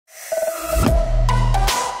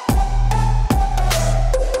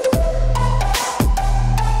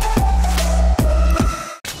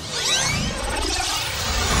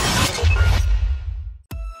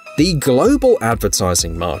The global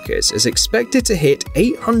advertising market is expected to hit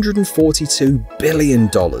 $842 billion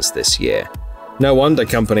this year. No wonder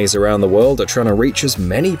companies around the world are trying to reach as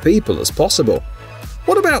many people as possible.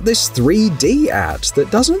 What about this 3D ad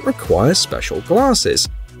that doesn't require special glasses?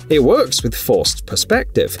 It works with forced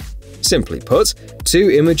perspective. Simply put,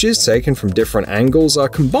 two images taken from different angles are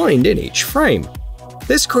combined in each frame.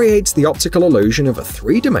 This creates the optical illusion of a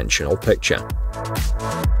three-dimensional picture.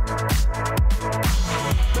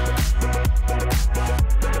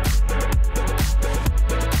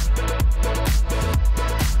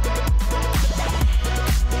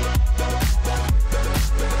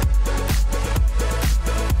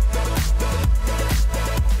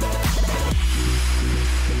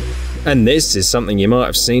 And this is something you might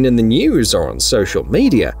have seen in the news or on social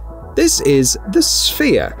media. This is the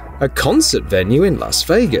Sphere, a concert venue in Las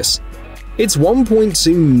Vegas. Its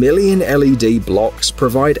 1.2 million LED blocks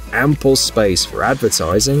provide ample space for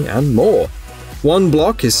advertising and more. One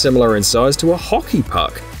block is similar in size to a hockey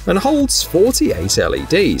puck and holds 48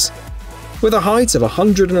 LEDs. With a height of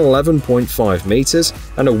 111.5 meters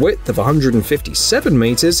and a width of 157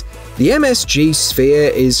 meters, the MSG Sphere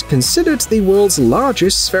is considered the world's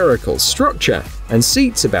largest spherical structure and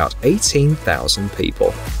seats about 18,000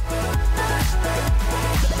 people.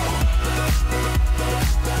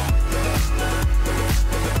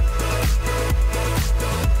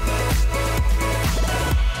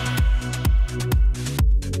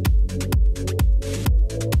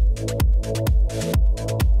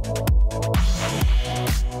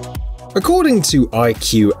 According to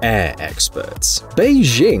IQ Air experts,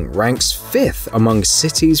 Beijing ranks 5th among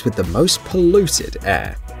cities with the most polluted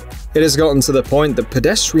air. It has gotten to the point that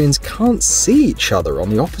pedestrians can't see each other on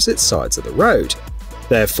the opposite sides of the road.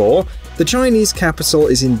 Therefore, the Chinese capital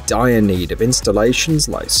is in dire need of installations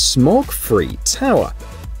like Smokefree Tower.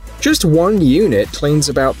 Just one unit cleans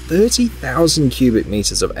about 30,000 cubic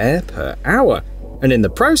meters of air per hour, and in the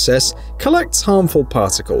process collects harmful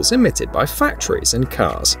particles emitted by factories and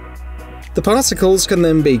cars. The particles can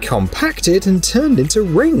then be compacted and turned into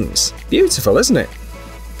rings. Beautiful, isn't it?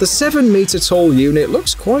 The 7-meter-tall unit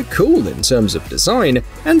looks quite cool in terms of design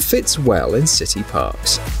and fits well in city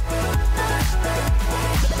parks.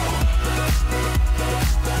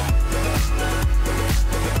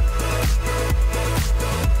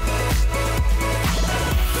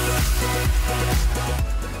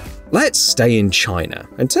 Let's stay in China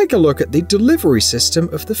and take a look at the delivery system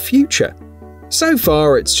of the future. So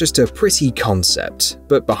far, it's just a pretty concept,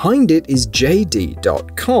 but behind it is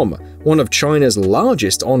JD.com, one of China's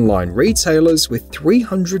largest online retailers with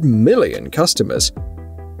 300 million customers.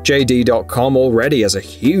 JD.com already has a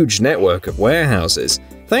huge network of warehouses,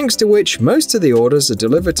 thanks to which most of the orders are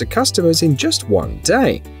delivered to customers in just one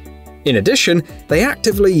day. In addition, they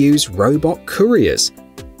actively use robot couriers.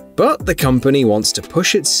 But the company wants to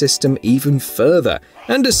push its system even further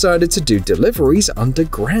and decided to do deliveries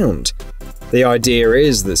underground. The idea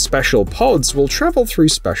is that special pods will travel through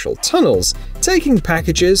special tunnels, taking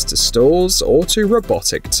packages to stores or to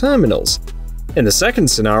robotic terminals. In the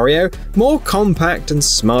second scenario, more compact and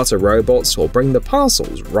smarter robots will bring the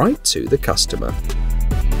parcels right to the customer.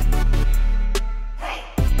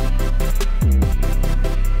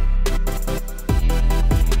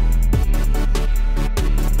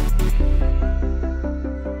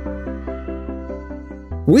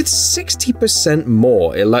 With 60%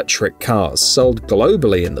 more electric cars sold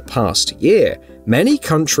globally in the past year, many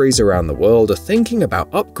countries around the world are thinking about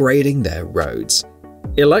upgrading their roads.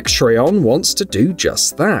 Electreon wants to do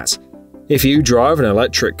just that. If you drive an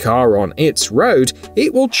electric car on its road,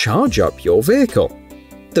 it will charge up your vehicle.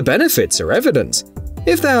 The benefits are evident.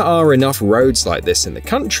 If there are enough roads like this in the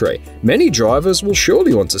country, many drivers will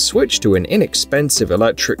surely want to switch to an inexpensive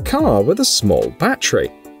electric car with a small battery.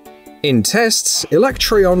 In tests,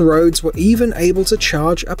 Electreon roads were even able to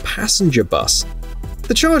charge a passenger bus.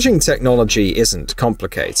 The charging technology isn't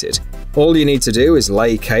complicated. All you need to do is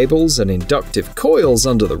lay cables and inductive coils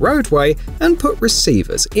under the roadway and put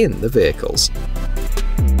receivers in the vehicles.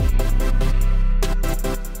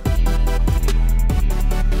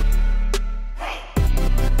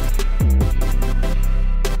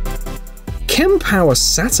 Power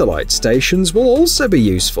satellite stations will also be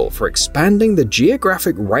useful for expanding the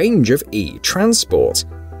geographic range of e-transport.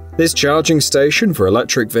 This charging station for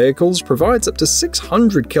electric vehicles provides up to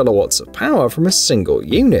 600 kilowatts of power from a single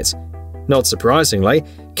unit. Not surprisingly,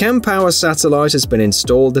 Power satellite has been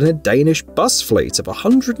installed in a Danish bus fleet of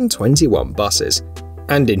 121 buses.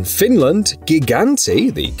 And in Finland,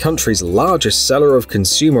 Gigantti, the country's largest seller of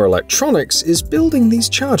consumer electronics, is building these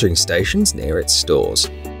charging stations near its stores.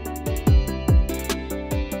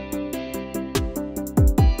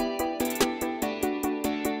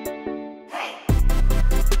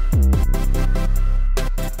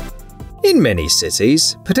 In many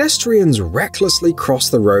cities, pedestrians recklessly cross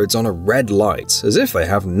the roads on a red light as if they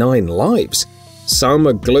have 9 lives. Some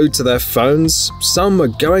are glued to their phones, some are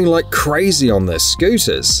going like crazy on their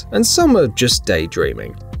scooters, and some are just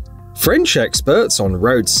daydreaming. French experts on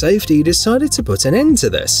road safety decided to put an end to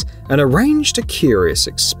this and arranged a curious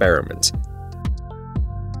experiment.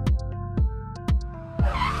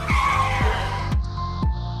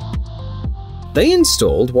 They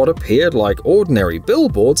installed what appeared like ordinary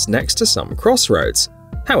billboards next to some crossroads.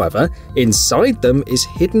 However, inside them is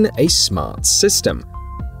hidden a smart system.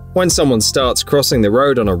 When someone starts crossing the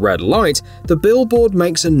road on a red light, the billboard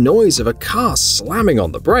makes a noise of a car slamming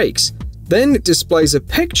on the brakes. Then it displays a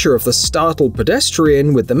picture of the startled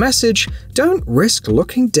pedestrian with the message, "Don't risk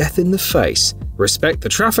looking death in the face. Respect the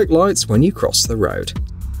traffic lights when you cross the road."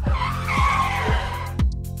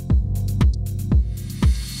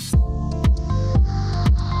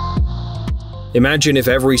 Imagine if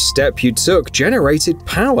every step you took generated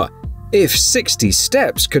power. If 60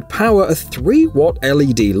 steps could power a 3-watt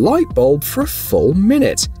LED light bulb for a full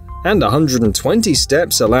minute, and 120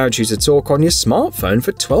 steps allowed you to talk on your smartphone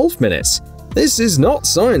for 12 minutes. This is not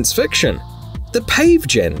science fiction. The Pave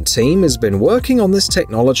Gen team has been working on this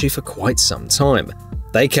technology for quite some time.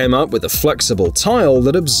 They came up with a flexible tile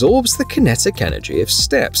that absorbs the kinetic energy of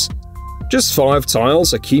steps. Just 5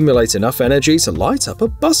 tiles accumulate enough energy to light up a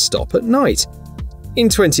bus stop at night. In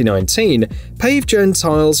 2019, Pave Gen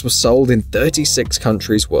tiles were sold in 36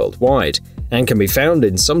 countries worldwide, and can be found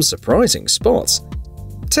in some surprising spots.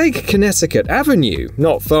 Take Connecticut Avenue,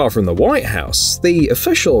 not far from the White House, the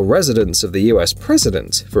official residence of the US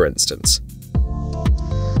president, for instance.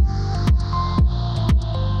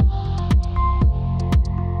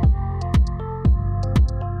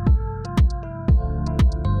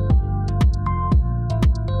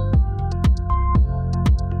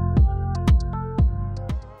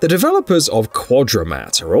 The developers of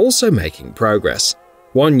Quadramat are also making progress.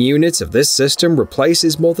 1 unit of this system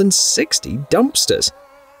replaces more than 60 dumpsters.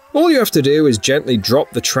 All you have to do is gently drop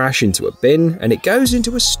the trash into a bin, and it goes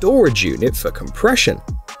into a storage unit for compression.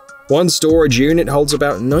 One storage unit holds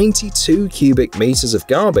about 92 cubic meters of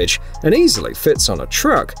garbage and easily fits on a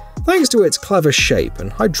truck, thanks to its clever shape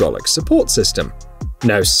and hydraulic support system.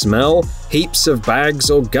 No smell, heaps of bags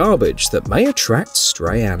or garbage that may attract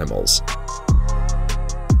stray animals.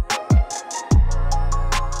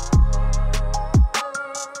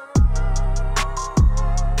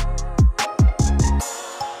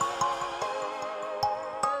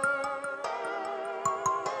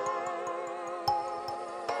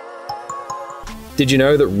 Did you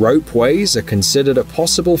know that ropeways are considered a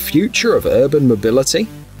possible future of urban mobility?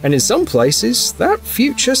 And in some places, that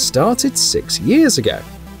future started 6 years ago.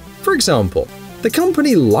 For example, the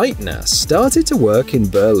company Lightner started to work in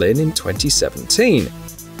Berlin in 2017.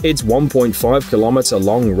 Its 1.5-kilometer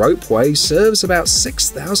long ropeway serves about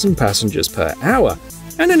 6,000 passengers per hour,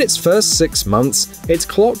 and in its first 6 months, it's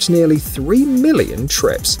clocked nearly 3 million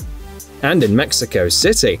trips. And in Mexico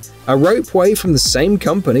City, a ropeway from the same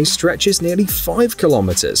company stretches nearly 5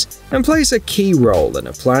 kilometers and plays a key role in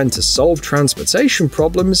a plan to solve transportation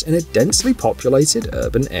problems in a densely populated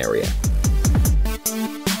urban area.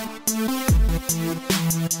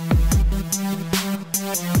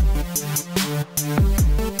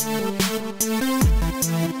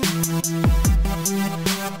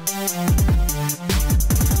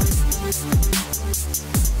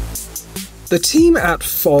 The team at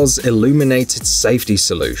FOS Illuminated Safety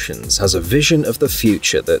Solutions has a vision of the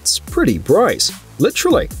future that's pretty bright,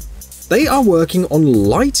 literally. They are working on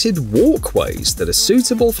lighted walkways that are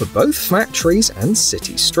suitable for both factories and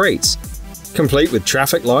city streets. Complete with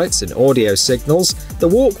traffic lights and audio signals, the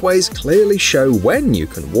walkways clearly show when you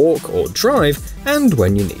can walk or drive and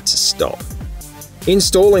when you need to stop.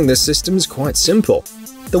 Installing this system is quite simple.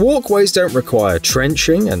 The walkways don't require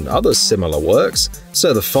trenching and other similar works,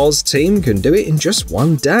 so the FOS team can do it in just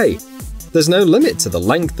 1 day. There's no limit to the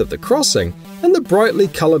length of the crossing, and the brightly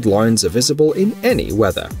coloured lines are visible in any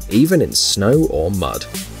weather, even in snow or mud.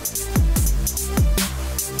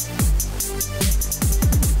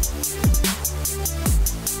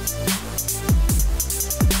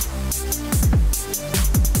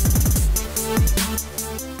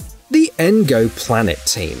 The Engo Planet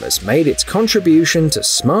team has made its contribution to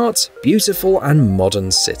smart, beautiful, and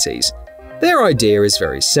modern cities. Their idea is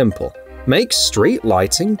very simple: make street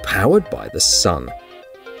lighting powered by the sun.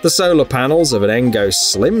 The solar panels of an Engo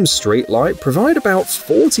slim streetlight provide about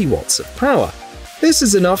 40 watts of power. This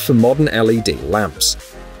is enough for modern LED lamps.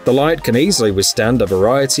 The light can easily withstand a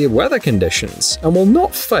variety of weather conditions and will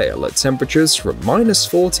not fail at temperatures from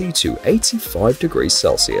 -40 to 85 degrees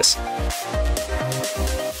Celsius.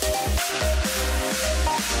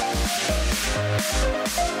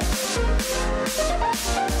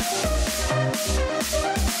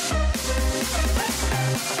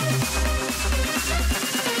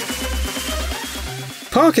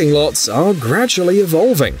 Parking lots are gradually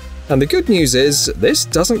evolving, and the good news is this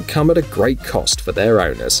doesn't come at a great cost for their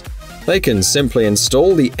owners. They can simply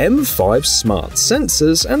install the M5 smart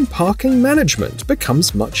sensors and parking management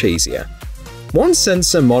becomes much easier. One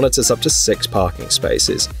sensor monitors up to 6 parking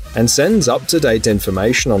spaces and sends up-to-date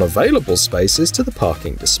information on available spaces to the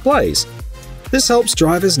parking displays. This helps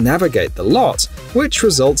drivers navigate the lot, which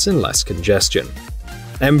results in less congestion.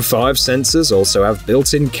 M5 sensors also have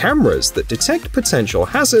built-in cameras that detect potential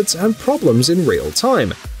hazards and problems in real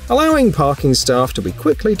time, allowing parking staff to be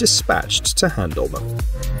quickly dispatched to handle them.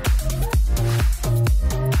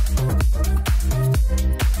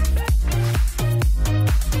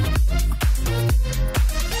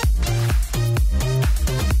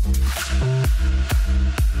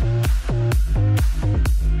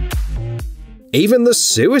 Even the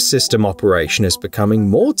sewer system operation is becoming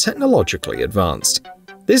more technologically advanced.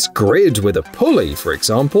 This grid with a pulley, for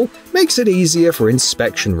example, makes it easier for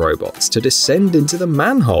inspection robots to descend into the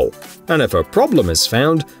manhole, and if a problem is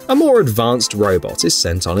found, a more advanced robot is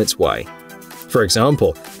sent on its way. For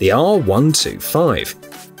example, the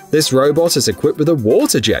R125. This robot is equipped with a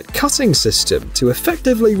water jet cutting system to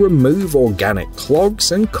effectively remove organic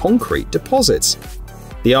clogs and concrete deposits.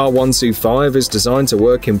 The R125 is designed to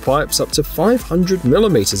work in pipes up to 500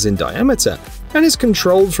 mm in diameter and is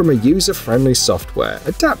controlled from a user-friendly software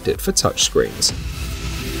adapted for touchscreens.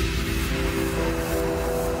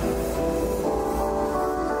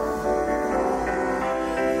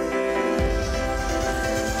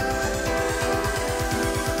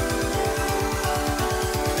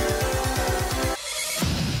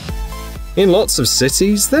 In lots of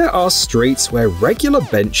cities, there are streets where regular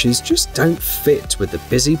benches just don't fit with the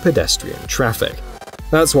busy pedestrian traffic.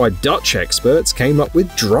 That's why Dutch experts came up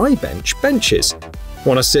with dry bench benches.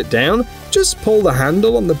 Want to sit down? Just pull the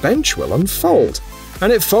handle and the bench will unfold,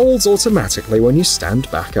 and it folds automatically when you stand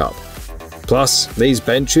back up. Plus, these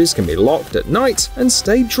benches can be locked at night and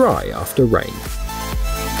stay dry after rain.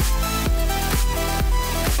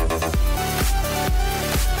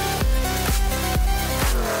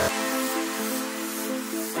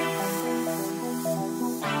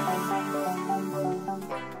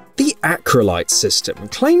 The ACLY system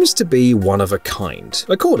claims to be one of a kind,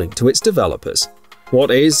 according to its developers.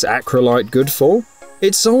 What is ACLY good for?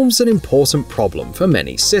 It solves an important problem for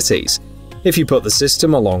many cities. If you put the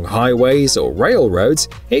system along highways or railroads,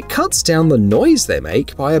 it cuts down the noise they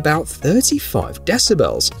make by about 35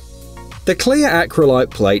 decibels. The clear ACLY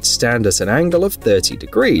plates stand at an angle of 30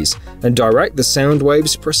 degrees and direct the sound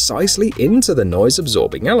waves precisely into the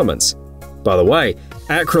noise-absorbing elements. By the way,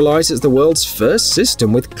 ACLY is the world's first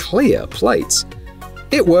system with clear plates.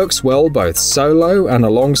 It works well both solo and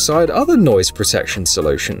alongside other noise protection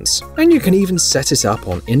solutions, and you can even set it up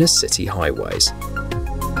on inner-city highways.